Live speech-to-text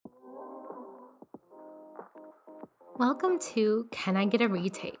Welcome to Can I Get a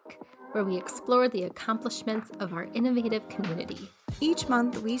Retake, where we explore the accomplishments of our innovative community. Each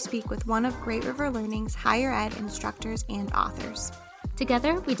month, we speak with one of Great River Learning's higher ed instructors and authors.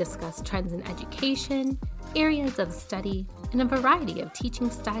 Together, we discuss trends in education, areas of study, and a variety of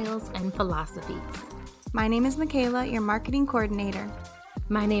teaching styles and philosophies. My name is Michaela, your marketing coordinator.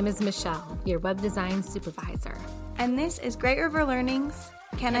 My name is Michelle, your web design supervisor. And this is Great River Learning's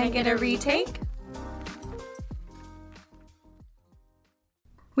Can I Get a Retake?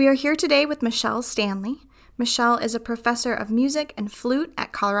 We are here today with Michelle Stanley. Michelle is a professor of music and flute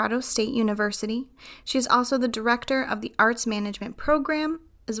at Colorado State University. She is also the director of the Arts Management Program,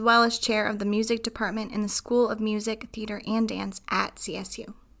 as well as chair of the music department in the School of Music, Theater, and Dance at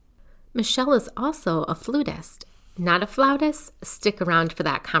CSU. Michelle is also a flutist, not a flautist. Stick around for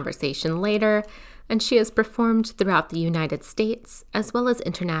that conversation later. And she has performed throughout the United States as well as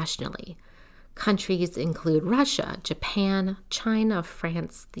internationally. Countries include Russia, Japan, China,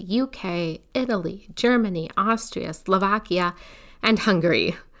 France, the UK, Italy, Germany, Austria, Slovakia, and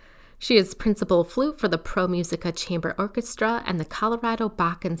Hungary. She is principal flute for the Pro Musica Chamber Orchestra and the Colorado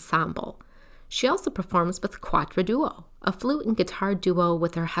Bach Ensemble. She also performs with Quattro Duo, a flute and guitar duo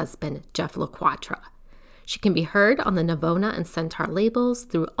with her husband, Jeff LaQuatra. She can be heard on the Navona and Centaur labels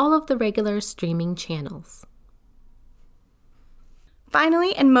through all of the regular streaming channels.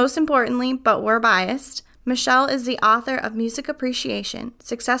 Finally, and most importantly, but we're biased, Michelle is the author of Music Appreciation,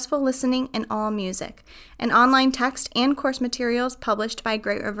 Successful Listening in All Music, an online text and course materials published by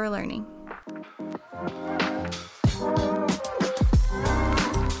Great River Learning.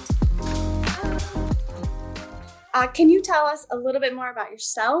 Can you tell us a little bit more about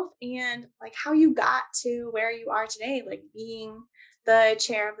yourself and how you got to where you are today, being the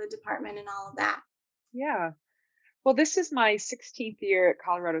chair of the department and all of that? Yeah. Well, this is my 16th year at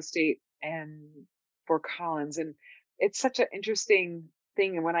Colorado State and Fort Collins, and it's such an interesting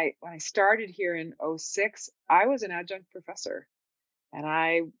thing. And when I started here in 2006, I was an adjunct professor, and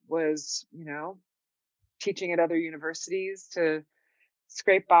I was, teaching at other universities to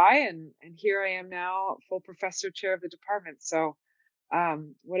scrape by, and here I am now, full professor, chair of the department. So,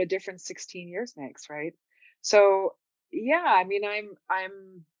 what a difference 16 years makes, right? So, yeah,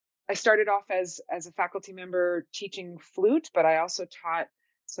 I started off as a faculty member teaching flute, but I also taught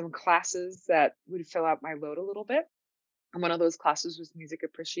some classes that would fill out my load a little bit. And one of those classes was music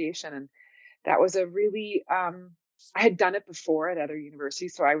appreciation. And that was a really, I had done it before at other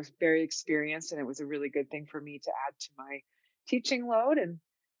universities, so I was very experienced, and it was a really good thing for me to add to my teaching load. And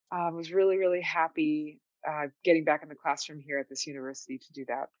I was really, really happy getting back in the classroom here at this university to do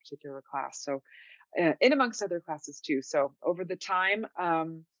that particular class. So, in amongst other classes too. So over the time,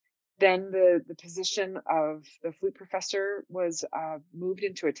 then the position of the flute professor was moved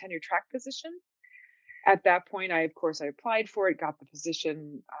into a tenure track position. At that point, I applied for it, got the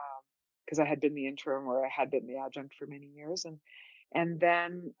position because I had been the interim, or I had been the adjunct for many years, and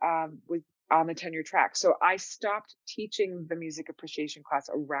then was on the tenure track. So I stopped teaching the music appreciation class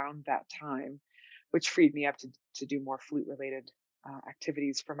around that time, which freed me up to do more flute related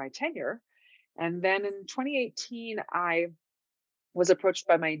activities for my tenure. And then in 2018, I was approached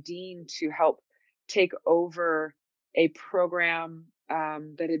by my dean to help take over a program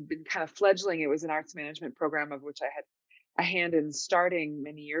that had been kind of fledgling. It was an arts management program of which I had a hand in starting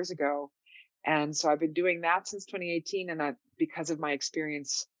many years ago. And so I've been doing that since 2018. And because of my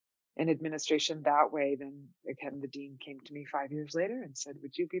experience in administration that way, then again, the dean came to me 5 years later and said,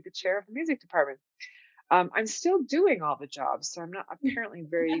 "Would you be the chair of the music department?" I'm still doing all the jobs, so I'm not apparently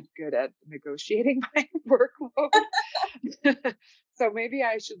very good at negotiating my workload. So maybe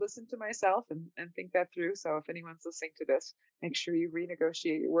I should listen to myself and think that through. So if anyone's listening to this, make sure you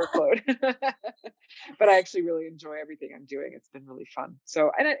renegotiate your workload. But I actually really enjoy everything I'm doing. It's been really fun. So,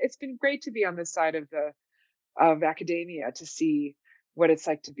 and it's been great to be on this side of academia to see what it's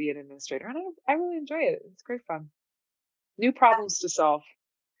like to be an administrator. And I really enjoy it. It's great fun. New problems to solve.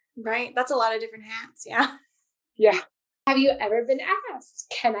 Right. That's a lot of different hats. Yeah. Yeah. Have you ever been asked,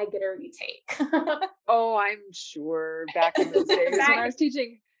 can I get a retake? Oh, I'm sure back in those days when I was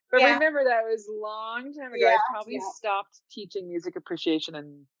teaching. But remember, that was a long time ago. I probably stopped teaching music appreciation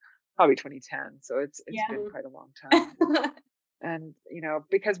in probably 2010. So it's been quite a long time. And,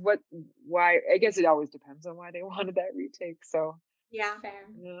 because why, I guess it always depends on why they wanted that retake. So yeah, fair.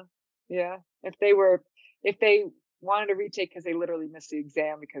 Yeah. If they wanted a retake because they literally missed the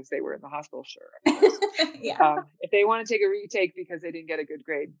exam because they were in the hospital, sure. Yeah. If they want to take a retake because they didn't get a good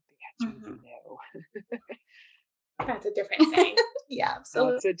grade, the answer would be no. That's a different thing. Yeah,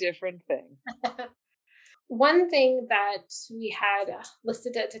 absolutely. That's a different thing. One thing that we had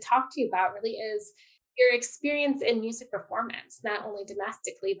listed to talk to you about really is your experience in music performance, not only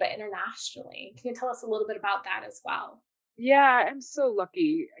domestically, but internationally. Can you tell us a little bit about that as well? Yeah, I'm so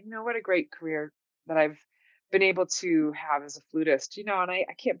lucky. What a great career that I've been able to have as a flutist, and I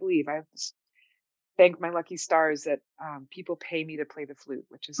can't believe I just thank my lucky stars that people pay me to play the flute,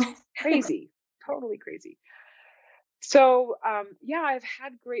 which is crazy, totally crazy. So, yeah, I've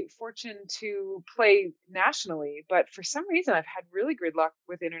had great fortune to play nationally, but for some reason, I've had really good luck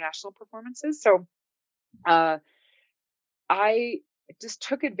with international performances. So, uh, I just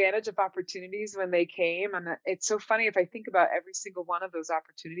took advantage of opportunities when they came. And it's so funny if I think about every single one of those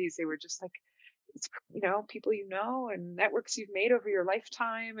opportunities, they were just like, it's, people and networks you've made over your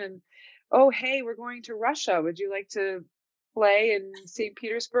lifetime. And, oh, hey, we're going to Russia. Would you like to play in St.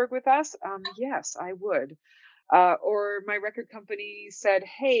 Petersburg with us? Yes, I would. Or my record company said,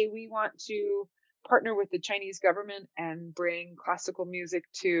 hey, we want to partner with the Chinese government and bring classical music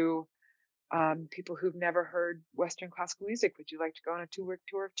to people who've never heard Western classical music. Would you like to go on a 2-week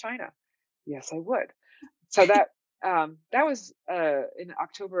tour of China? Yes, I would. So that was in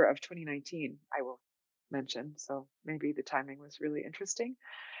October of 2019, I will mention. So maybe the timing was really interesting.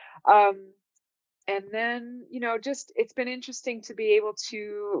 Um, and then, just it's been interesting to be able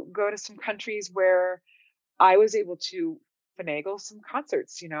to go to some countries where I was able to finagle some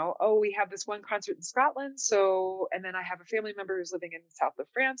concerts, oh, we have this one concert in Scotland. So, and then I have a family member who's living in the south of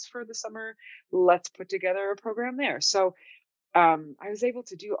France for the summer. Let's put together a program there. So, I was able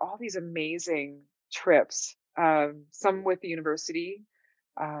to do all these amazing trips, some with the university.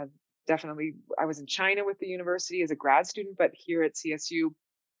 Uh, Definitely, I was in China with the university as a grad student, but here at CSU,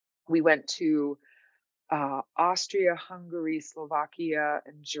 we went to Austria, Hungary, Slovakia,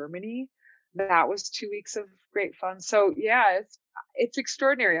 and Germany. That was 2 weeks of great fun. So yeah, it's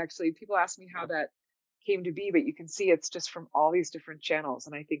extraordinary actually. People ask me how that came to be, but you can see it's just from all these different channels.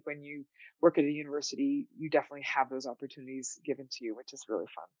 And I think when you work at a university, you definitely have those opportunities given to you, which is really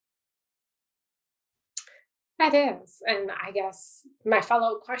fun. That is. And I guess my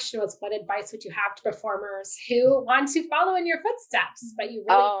follow-up question was, what advice would you have to performers who want to follow in your footsteps, but you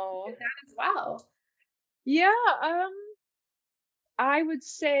really did Oh, that as well? yeah. I would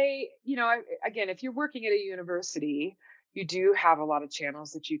say, again, if you're working at a university, you do have a lot of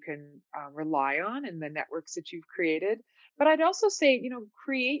channels that you can rely on and the networks that you've created. But I'd also say,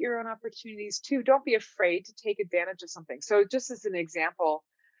 create your own opportunities too. Don't be afraid to take advantage of something. So, just as an example,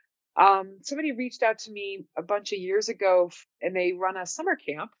 somebody reached out to me a bunch of years ago and they run a summer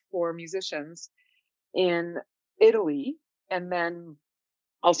camp for musicians in Italy and then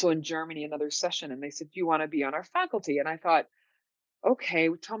also in Germany, another session. And they said, do you want to be on our faculty? And I thought, okay,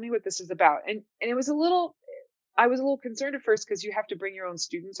 tell me what this is about. And it was I was a little concerned at first because you have to bring your own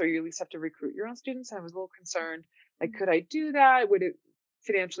students or you at least have to recruit your own students. And I was a little concerned, like, could I do that? Would it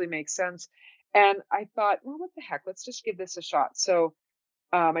financially make sense? And I thought, well, what the heck? Let's just give this a shot. So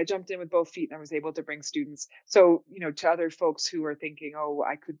I jumped in with both feet and I was able to bring students. So, to other folks who are thinking, oh,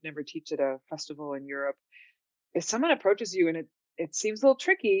 I could never teach at a festival in Europe, if someone approaches you and it seems a little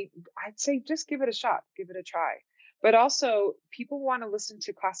tricky, I'd say just give it a shot, give it a try. But also, people want to listen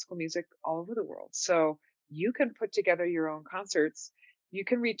to classical music all over the world. So you can put together your own concerts. You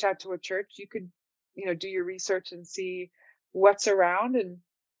can reach out to a church. You could, do your research and see what's around and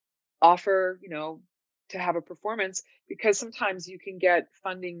offer, to have a performance because sometimes you can get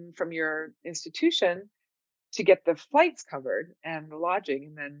funding from your institution to get the flights covered and the lodging.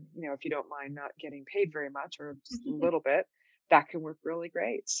 And then, if you don't mind not getting paid very much or just a little bit, that can work really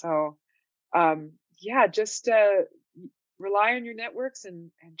great. So, yeah, just rely on your networks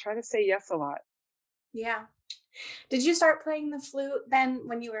and try to say yes a lot. Yeah. Did you start playing the flute then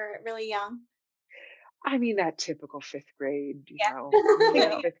when you were really young? I mean, that typical fifth grade, you get a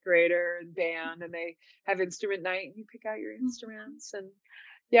Yeah. fifth grader and band and they have instrument night and you pick out your instruments. And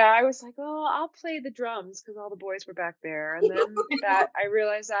yeah, I was like, oh, I'll play the drums because all the boys were back there. And then that I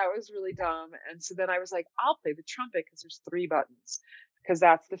realized that was really dumb. And so then I was like, I'll play the trumpet because there's 3 buttons because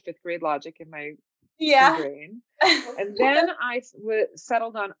that's the fifth grade logic in my pea Yeah. brain. And then I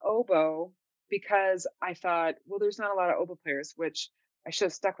settled on oboe because I thought, well, there's not a lot of oboe players, which I should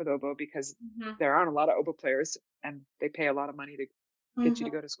have stuck with oboe because Mhm. there aren't a lot of oboe players and they pay a lot of money to get you to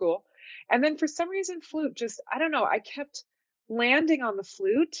Mhm. go to school. And then for some reason, flute just, I don't know, I kept landing on the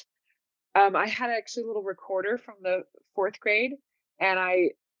flute. I had actually a little recorder from the fourth grade and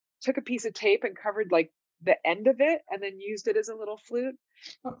I took a piece of tape and covered like the end of it and then used it as a little flute.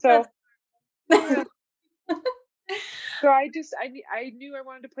 That's So yeah, so I knew I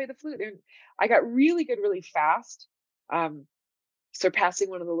wanted to play the flute and I got really good really fast. Um, Surpassing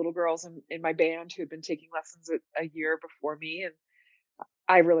one of the little girls in my band who had been taking lessons a year before me. And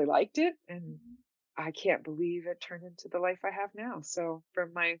I really liked it. And I can't believe it turned into the life I have now. So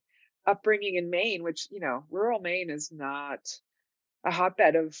from my upbringing in Maine, which, rural Maine is not a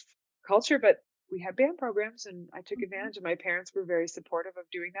hotbed of culture, but we had band programs and I took Mhm. advantage, and my parents were very supportive of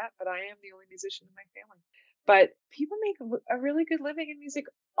doing that, but I am the only musician in my family. But people make a really good living in music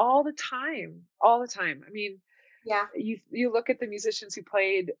all the time, all the time. I mean, Yeah. you look at the musicians who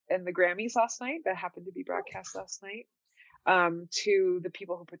played in the Grammys last night that happened to be broadcast last night, to the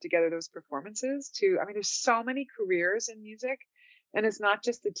people who put together those performances, to, I mean, there's so many careers in music, and it's not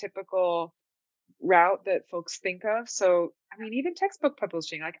just the typical route that folks think of. So, I mean, even textbook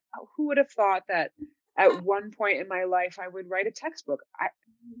publishing, like, who would have thought that at one point in my life I would write a textbook?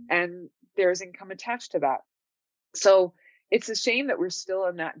 And there's income attached to that. So it's a shame that we're still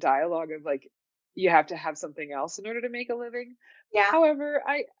in that dialogue of like, you have to have something else in order to make a living. Yeah. However,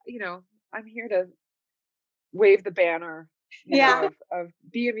 I'm here to wave the banner, Yeah. of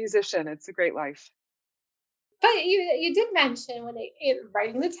be a musician. It's a great life. But you did mention when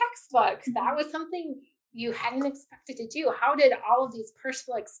writing the textbook, that Mhm. was something you hadn't expected to do. How did all of these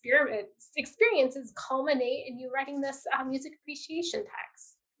personal experiences culminate in you writing this music appreciation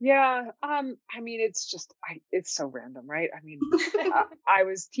text? Yeah, I mean, it's so random, right? I mean, I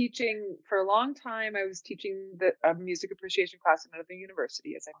was teaching for a long time. I was teaching the music appreciation class at another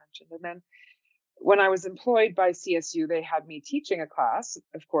university, as I mentioned, and then when I was employed by CSU, they had me teaching a class,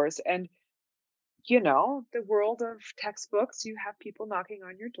 of course. And the world of textbooks, you have people knocking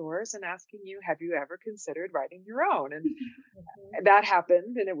on your doors and asking you, "Have you ever considered writing your own?" And Mhm. that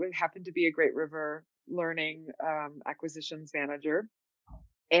happened, and it would happen to be a Great River Learning acquisitions manager,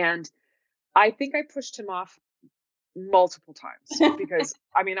 and I think I pushed him off multiple times because,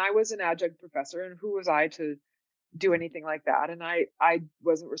 I mean, I was an adjunct professor, and who was I to do anything like that? And I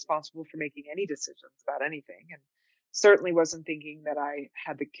wasn't responsible for making any decisions about anything, and certainly wasn't thinking that I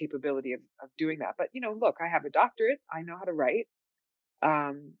had the capability of doing that. But look, I have a doctorate. I know how to write.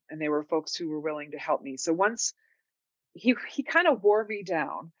 And there were folks who were willing to help me. So once he kind of wore me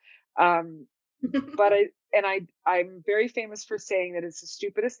down. Um, but I'm very famous for saying that it's the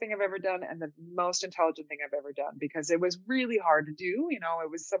stupidest thing I've ever done and the most intelligent thing I've ever done, because it was really hard to do. It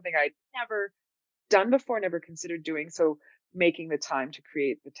was something I'd never done before, never considered doing. So making the time to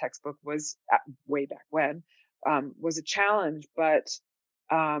create the textbook was, way back when, was a challenge, but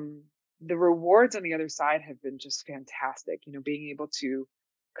um, the rewards on the other side have been just fantastic. Being able to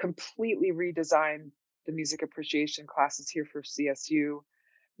completely redesign the music appreciation classes here for CSU.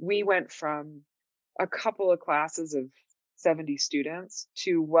 We went from a couple of classes of 70 students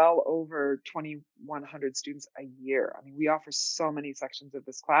to well over 2,100 students a year. I mean, we offer so many sections of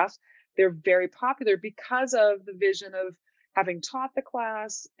this class. They're very popular because of the vision of having taught the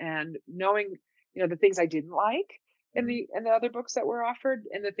class and knowing, the things I didn't like in the other books that were offered,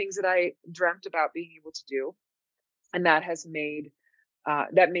 and the things that I dreamt about being able to do. And that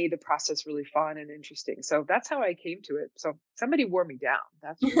made the process really fun and interesting. So that's how I came to it. So somebody wore me down.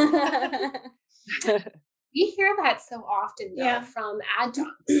 That's really We hear that so often though Yeah. from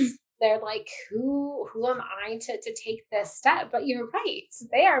adjuncts. They're like, who am I to take this step? But you're right.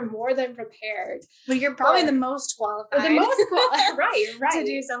 They are more than prepared. Well, you're probably For- the most qualified. The most right, To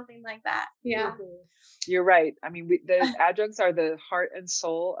do right. something like that. Yeah. Mhm. You're right. I mean, the adjuncts are the heart and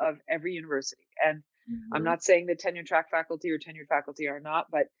soul of every university. And I'm Mhm. not saying that tenured track faculty or tenured faculty are not,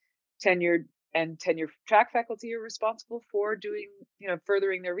 but tenured track faculty are responsible for doing,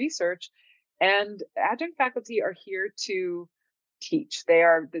 furthering their research. And adjunct faculty are here to teach. They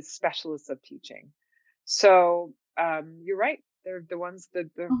are the specialists of teaching. So you're right. They're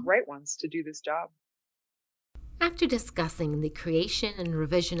the right ones to do this job. After discussing the creation and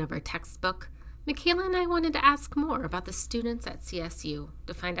revision of our textbook, Michaela and I wanted to ask more about the students at CSU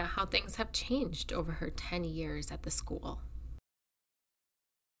to find out how things have changed over her 10 years at the school.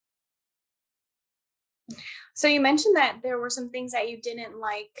 So you mentioned that there were some things that you didn't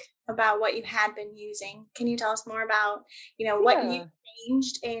like about what you had been using. Can you tell us more about, what you Yeah,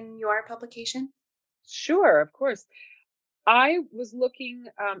 changed in your publication? sure, of course. I was looking,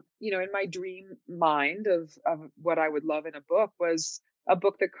 in my dream mind of what I would love in a book was a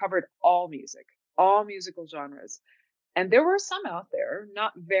book that covered all music, all musical genres. And there were some out there,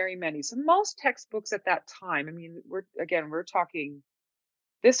 not very many. So most textbooks at that time, I mean, we're talking,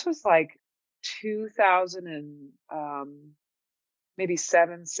 this was like 2000 and maybe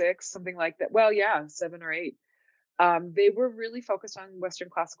 7, 6, something like that. Well, yeah, 7 or 8. They were really focused on Western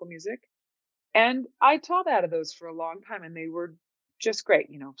classical music. And I taught out of those for a long time, and they were just great.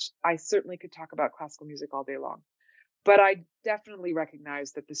 I certainly could talk about classical music all day long, but I definitely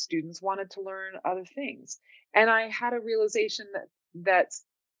recognized that the students wanted to learn other things. And I had a realization that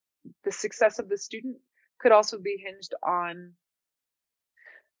the success of the student could also be hinged on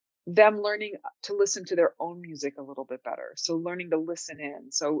them learning to listen to their own music a little bit better. So learning to listen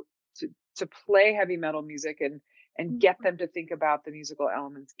in. So to play heavy metal music and get them to think about the musical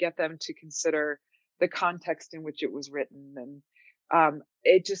elements, get them to consider the context in which it was written. And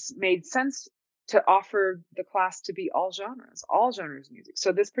it just made sense to offer the class to be all genres of music.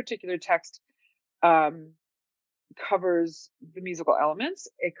 So this particular text um, covers the musical elements,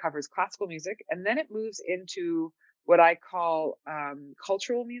 it covers classical music, and then it moves into what I call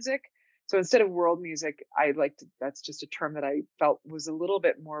cultural music. So instead of world music, I like to, that's just a term that I felt was a little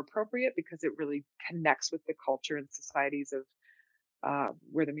bit more appropriate because it really connects with the culture and societies of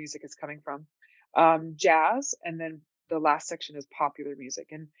where the music is coming from. Jazz, and then the last section is popular music.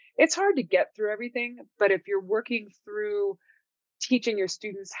 And it's hard to get through everything, but if you're working through teaching your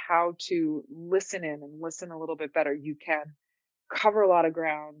students how to listen in and listen a little bit better, you can cover a lot of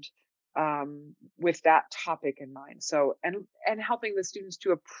ground with that topic in mind. So, and helping the students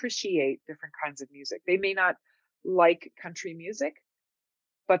to appreciate different kinds of music. They may not like country music,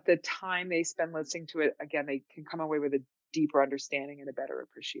 but the time they spend listening to it, again, they can come away with a deeper understanding and a better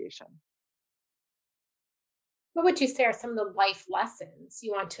appreciation. What would you say are some of the life lessons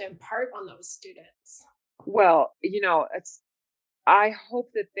you want to impart on those students? Well, I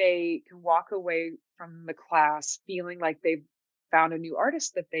hope that they can walk away from the class feeling like they've found a new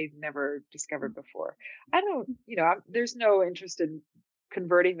artist that they've never discovered before. I don't, there's no interest in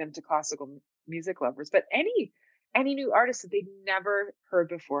converting them to classical music lovers, but any new artist that they've never heard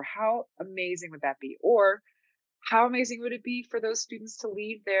before, how amazing would that be? Or how amazing would it be for those students to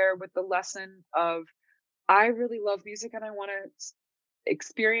leave there with the lesson of, I really love music and I want to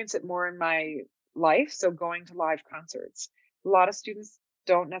experience it more in my life. So going to live concerts. A lot of students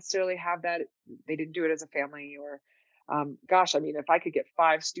don't necessarily have that. They didn't do it as a family or, gosh, I mean, if I could get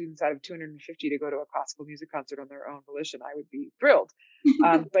 5 students out of 250 to go to a classical music concert on their own volition, I would be thrilled.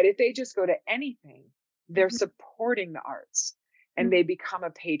 But if they just go to anything, they're supporting the arts and they become a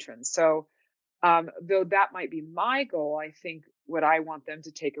patron. So, though that might be my goal, I think what I want them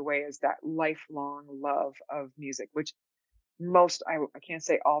to take away is that lifelong love of music, which I can't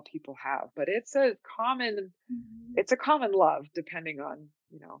say all people have, but it's a common love depending on,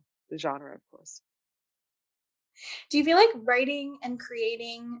 the genre, of course. Do you feel like writing and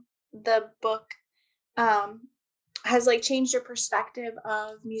creating the book um, has like changed your perspective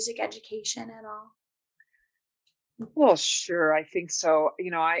of music education at all? Well, sure. I think so.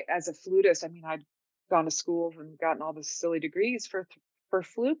 As a flutist, I mean, I'd gone to school and gotten all the silly degrees for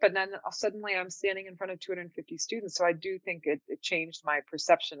flute, but then suddenly I'm standing in front of 250 students. So I do think it changed my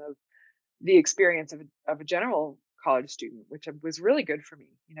perception of the experience of a general college student, which was really good for me,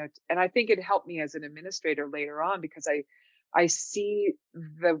 and I think it helped me as an administrator later on because I see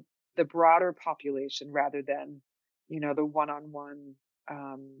the broader population rather than, the one-on-one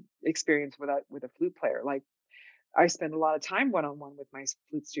experience with a flute player. Like I spend a lot of time one-on-one with my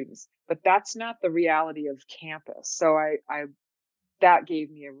flute students, but that's not the reality of campus. So I that gave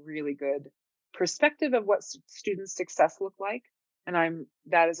me a really good perspective of what student success look like. And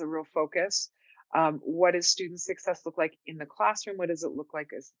that is a real focus. What does student success look like in the classroom? What does it look like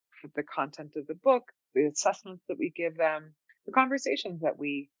as the content of the book, the assessments that we give them, the conversations that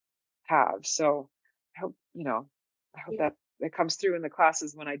we have? So I hope, Yeah. that that comes through in the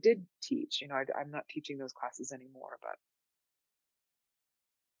classes when I did teach. I'm not teaching those classes anymore, but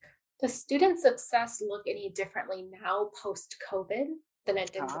Does student success look any differently now post COVID than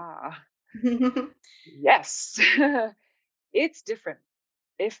it did? ah, yes, it's different.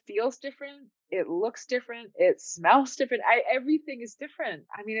 It feels different. It looks different. It smells different. Everything is different.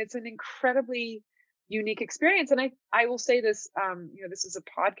 I mean, it's an incredibly unique experience. And I will say this, this is a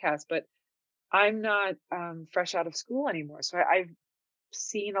podcast, but I'm not fresh out of school anymore. So I've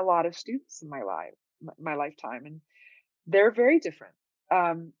seen a lot of students in my lifetime, and they're very different.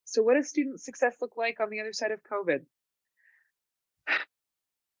 So what does student success look like on the other side of COVID?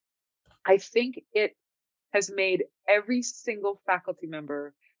 I think it has made every single faculty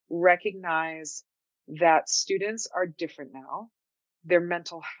member recognize that students are different now. Their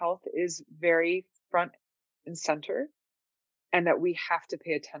mental health is very front and center, and that we have to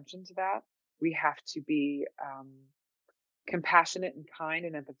pay attention to that. We have to be compassionate and kind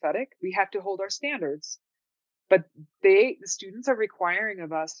and empathetic. We have to hold our standards, but the students are requiring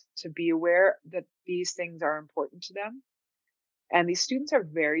of us to be aware that these things are important to them. And these students are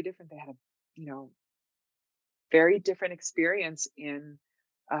very different. They had a, very different experience in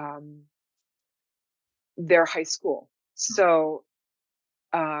their high school. So,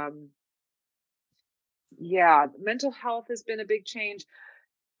 yeah, mental health has been a big change.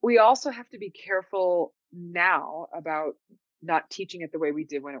 we also have to be careful now about not teaching it the way we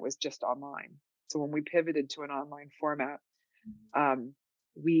did when it was just online. So when we pivoted to an online format, um,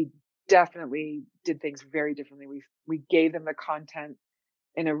 we definitely did things very differently. We gave them the content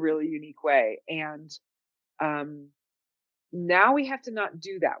in a really unique way, and um, now we have to not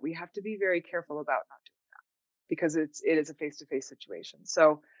do that. We have to be very careful about not doing that because it is a face-to-face situation.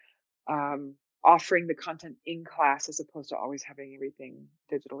 So offering the content in class as opposed to always having everything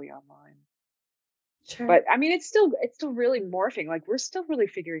digitally online. Sure. But I mean, it's still really morphing. Like we're still really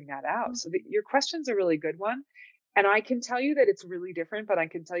figuring that out. So your question's a really good one. And I can tell you that it's really different, but I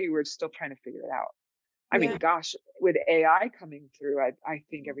can tell you we're still trying to figure it out. I mean, gosh, with AI coming through, I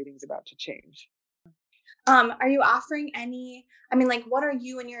think everything's about to change. Are you offering any, I mean, like, what are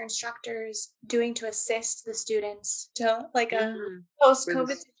you and your instructors doing to assist the students to like a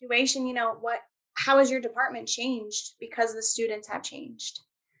post-COVID situation? How has your department changed because the students have changed?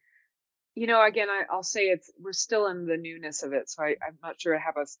 Again, I'll say we're still in the newness of it. So I'm not sure I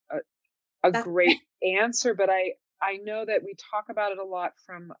have a great answer, but I know that we talk about it a lot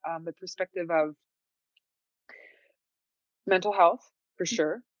from the perspective of mental health, for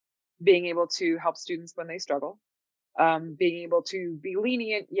sure, being able to help students when they struggle, being able to be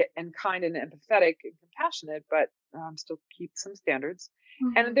lenient yet and kind and empathetic and compassionate, but still keep some standards.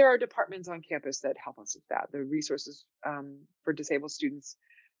 And there are departments on campus that help us with that. The resources for disabled students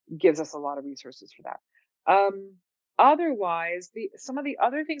gives us a lot of resources for that. Otherwise, some of the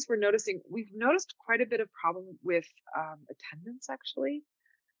other things we've noticed quite a bit of problem with attendance, actually.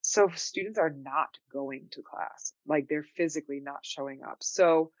 So students are not going to class, like they're physically not showing up.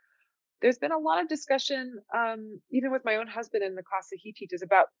 So there's been a lot of discussion, even with my own husband in the class that he teaches,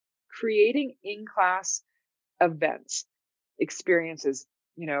 about creating in-class events, experiences,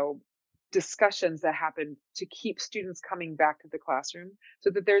 discussions that happen to keep students coming back to the classroom so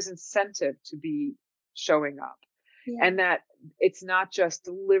that there's incentive to be showing up. Yeah. And that it's not just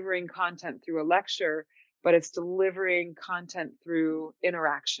delivering content through a lecture, but it's delivering content through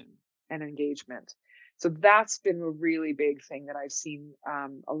interaction and engagement. So that's been a really big thing that I've seen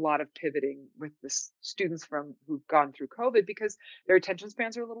a lot of pivoting with the students who've gone through COVID, because their attention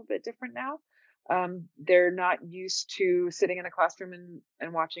spans are a little bit different now. They're not used to sitting in a classroom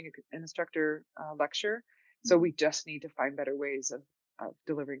and watching an instructor lecture. So we just need to find better ways of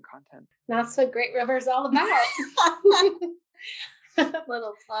delivering content. That's what Great River is all about.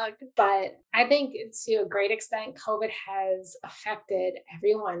 Little plug. But I think to a great extent, COVID has affected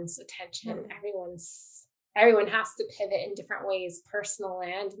everyone's attention. Everyone has to pivot in different ways, personal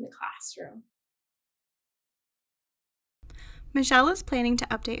and in the classroom. Michelle is planning to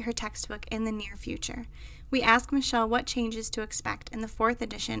update her textbook in the near future. We ask Michelle what changes to expect in the 4th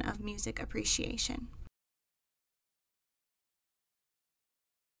edition of Music Appreciation.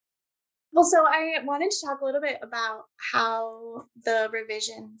 Well, so I wanted to talk a little bit about how the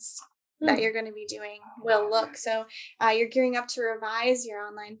revisions that you're going to be doing will look. So you're gearing up to revise your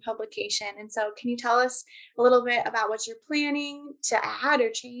online publication. And so can you tell us a little bit about what you're planning to add or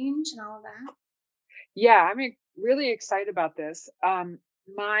change and all of that? Yeah, I'm really excited about this.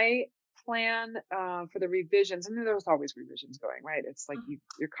 My plan for the revisions, and there's always revisions going, right? It's like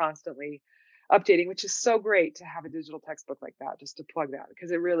you're constantly updating, which is so great to have a digital textbook like that, just to plug that,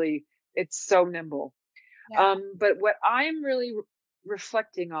 because it's so nimble. Yeah. But what I'm really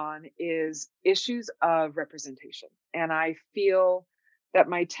reflecting on is issues of representation. And I feel that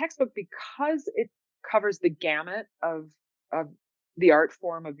my textbook, because it covers the gamut of the art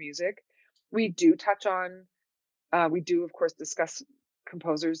form of music, we do touch on, we do, of course, discuss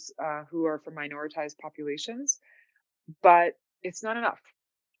composers who are from minoritized populations, but it's not enough.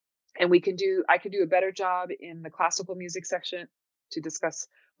 And I could do a better job in the classical music section to discuss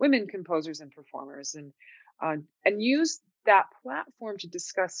women composers and performers, and use that platform to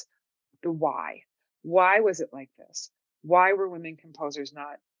discuss the why. Why was it like this? Why were women composers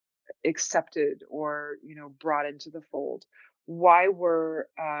not accepted or, brought into the fold? Why were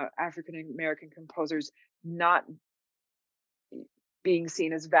African American composers not being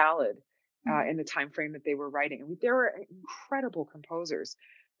seen as valid in the time frame that they were writing? And there were incredible composers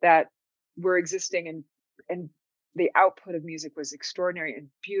that were existing, and the output of music was extraordinary and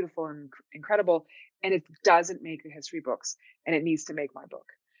beautiful and incredible. And it doesn't make the history books, and it needs to make my book.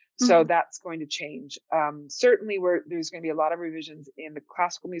 So that's going to change. Certainly there's going to be a lot of revisions in the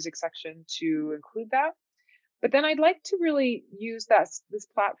classical music section to include that. But then I'd like to really use this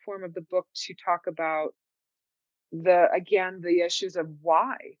platform of the book to talk about the issues of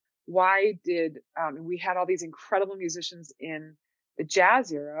why. Why did we had all these incredible musicians in the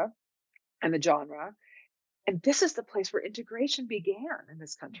jazz era and the genre, And this is the place where integration began in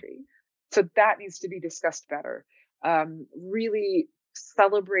this country. So that needs to be discussed better. Really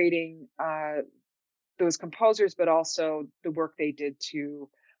celebrating those composers, but also the work they did to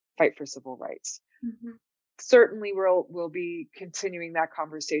fight for civil rights. Mm-hmm. Certainly we'll be continuing that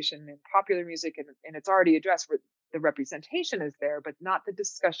conversation in popular music, and it's already addressed where the representation is there, but not the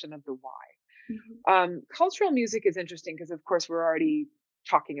discussion of the why. Mm-hmm. Cultural music is interesting because, of course, we're already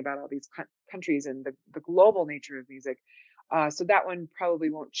talking about all these countries and the global nature of music. So that one probably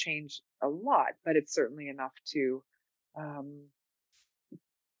won't change a lot, but it's certainly enough to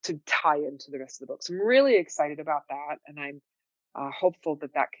tie into the rest of the book. So I'm really excited about that, and I'm hopeful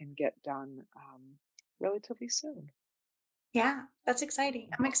that that can get done relatively soon. Yeah, that's exciting.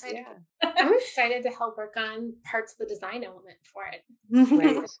 I'm excited. Yeah. I'm excited to help work on parts of the design element for it.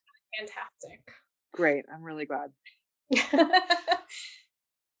 Great. Fantastic. Great. I'm really glad.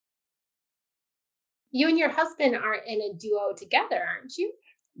 You and your husband are in a duo together, aren't you?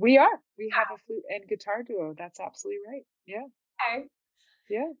 We are. We have a flute and guitar duo. That's absolutely right. Yeah. Okay.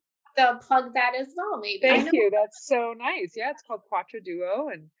 Yeah. So plug that as well, maybe. Thank you. That's so nice. Yeah, it's called Quattro Duo,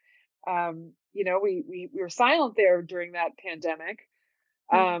 and we were silent there during that pandemic,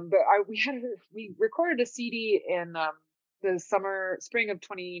 but we recorded a CD in the spring of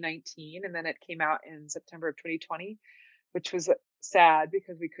 2019, and then it came out in September of 2020, which was sad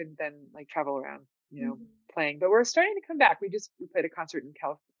because we couldn't then like travel around, playing. But we're starting to come back. We played a concert in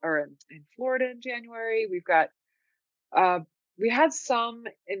in Florida in January. We've got we had some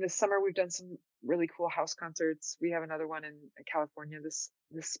in the summer. We've done some really cool house concerts. We have another one in California this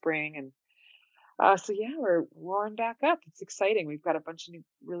spring, and so yeah, we're roaring back up. It's exciting. We've got a bunch of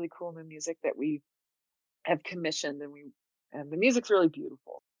really cool new music that we have commissioned, and the music's really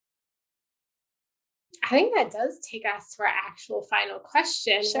beautiful. I think that does take us to our actual final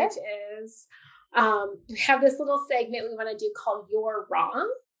question, Sure. which is we have this little segment we want to do called You're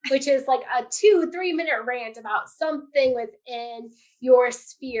Wrong, which is like a 2-3 minute rant about something within your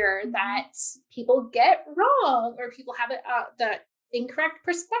sphere that people get wrong or people have the incorrect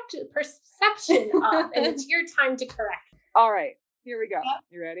perception of, and it's your time to correct. All right, here we go. Yep.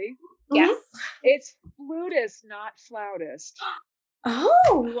 You ready? Yes. It's flutist, not flautist.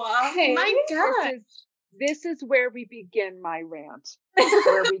 Oh, Okay. my God. This is where we begin my rant,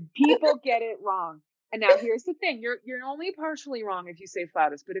 where people get it wrong. And now here's the thing: you're only partially wrong if you say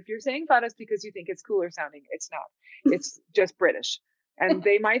flautist. But if you're saying flautist because you think it's cooler sounding, it's not. It's just British, and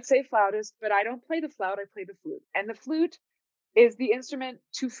they might say flautist, but I don't play the flute. I play the flute, and the flute is the instrument.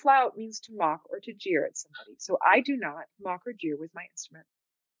 To flout means to mock or to jeer at somebody. So I do not mock or jeer with my instrument.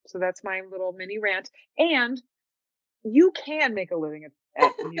 So that's my little mini rant. And you can make a living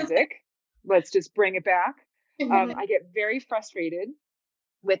at music. Let's just bring it back. I get very frustrated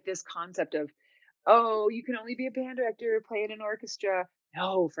with this concept of, oh, you can only be a band director, play in an orchestra.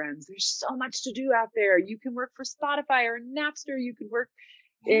 No, friends, there's so much to do out there. You can work for Spotify or Napster. You could work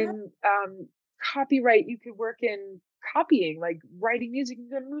in copyright. You could work in copying, like writing music. You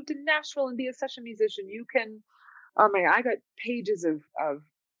can move to Nashville and be a session musician. You can, I got pages of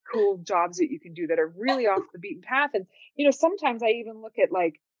cool jobs that you can do that are really off the beaten path. And, sometimes I even look at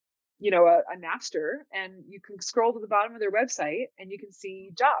like, a Napster, and you can scroll to the bottom of their website and you can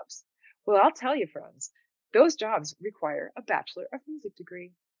see jobs. Well, I'll tell you, friends, those jobs require a Bachelor of Music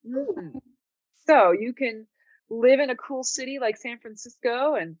degree. Mm-hmm. So you can live in a cool city like San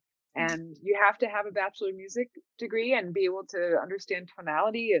Francisco, and you have to have a Bachelor of Music degree and be able to understand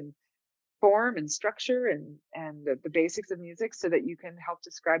tonality and form and structure and the basics of music so that you can help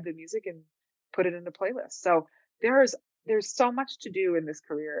describe the music and put it into playlists. So there's so much to do in this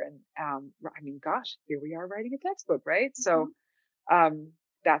career. And gosh, here we are writing a textbook, right? So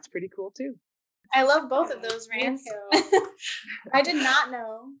that's pretty cool too. I love both of those rants. I did not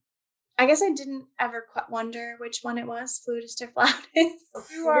know. I guess I didn't ever wonder which one it was, flutist or flautist.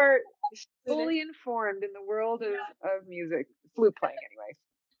 You are fully informed in the world of music, flute playing anyway.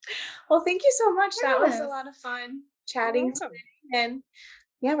 Well, thank you so much. That was Yes. a lot of fun chatting today. And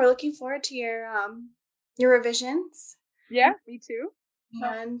yeah, we're looking forward to your revisions. Yeah, me too.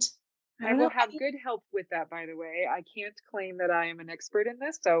 And I will have good help with that, by the way. I can't claim that I am an expert in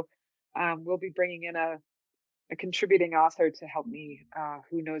this, so we'll be bringing in a contributing author to help me,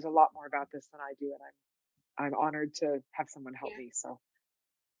 who knows a lot more about this than I do, and I'm honored to have someone help me. So.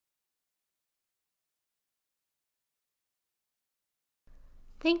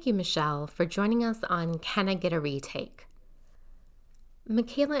 Thank you, Michelle, for joining us on Can I Get a Retake?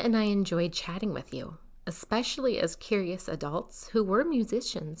 Michaela and I enjoyed chatting with you, especially as curious adults who were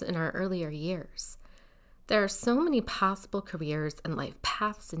musicians in our earlier years. There are so many possible careers and life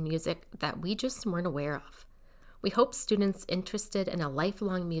paths in music that we just weren't aware of. We hope students interested in a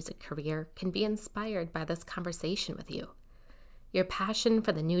lifelong music career can be inspired by this conversation with you. Your passion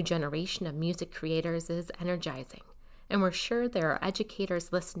for the new generation of music creators is energizing, and we're sure there are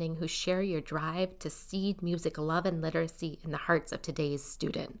educators listening who share your drive to seed music love and literacy in the hearts of today's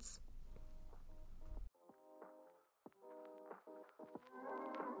students.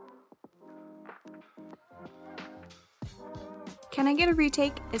 Can I Get a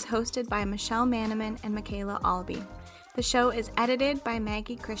Retake is hosted by Michelle Manaman and Michaela Albee. The show is edited by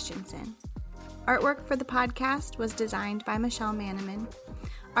Maggie Christensen. Artwork for the podcast was designed by Michelle Manaman.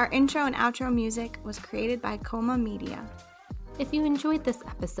 Our intro and outro music was created by Coma Media. If you enjoyed this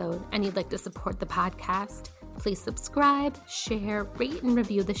episode and you'd like to support the podcast, please subscribe, share, rate, and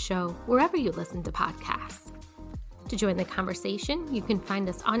review the show wherever you listen to podcasts. To join the conversation, you can find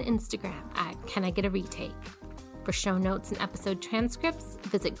us on Instagram at Can I Get a Retake. For show notes and episode transcripts,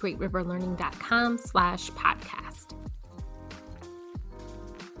 visit greatriverlearning.com/podcast.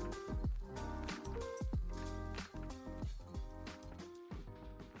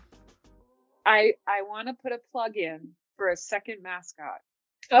 I want to put a plug in for a second mascot.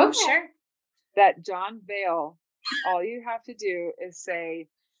 Oh, sure. That John Vale, all you have to do is say,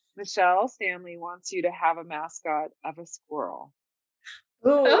 Michelle Stanley wants you to have a mascot of a squirrel.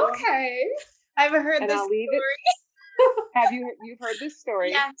 Ooh. Okay. I haven't heard this story. Have you've heard this story?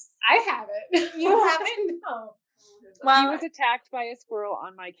 Yes, I haven't. You haven't? No. Well, he was attacked by a squirrel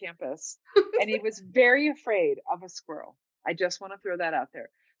on my campus, and he was very afraid of a squirrel. I just want to throw that out there.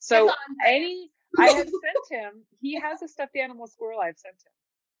 So I have sent him, he has a stuffed animal squirrel I've sent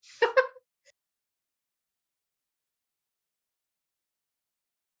him.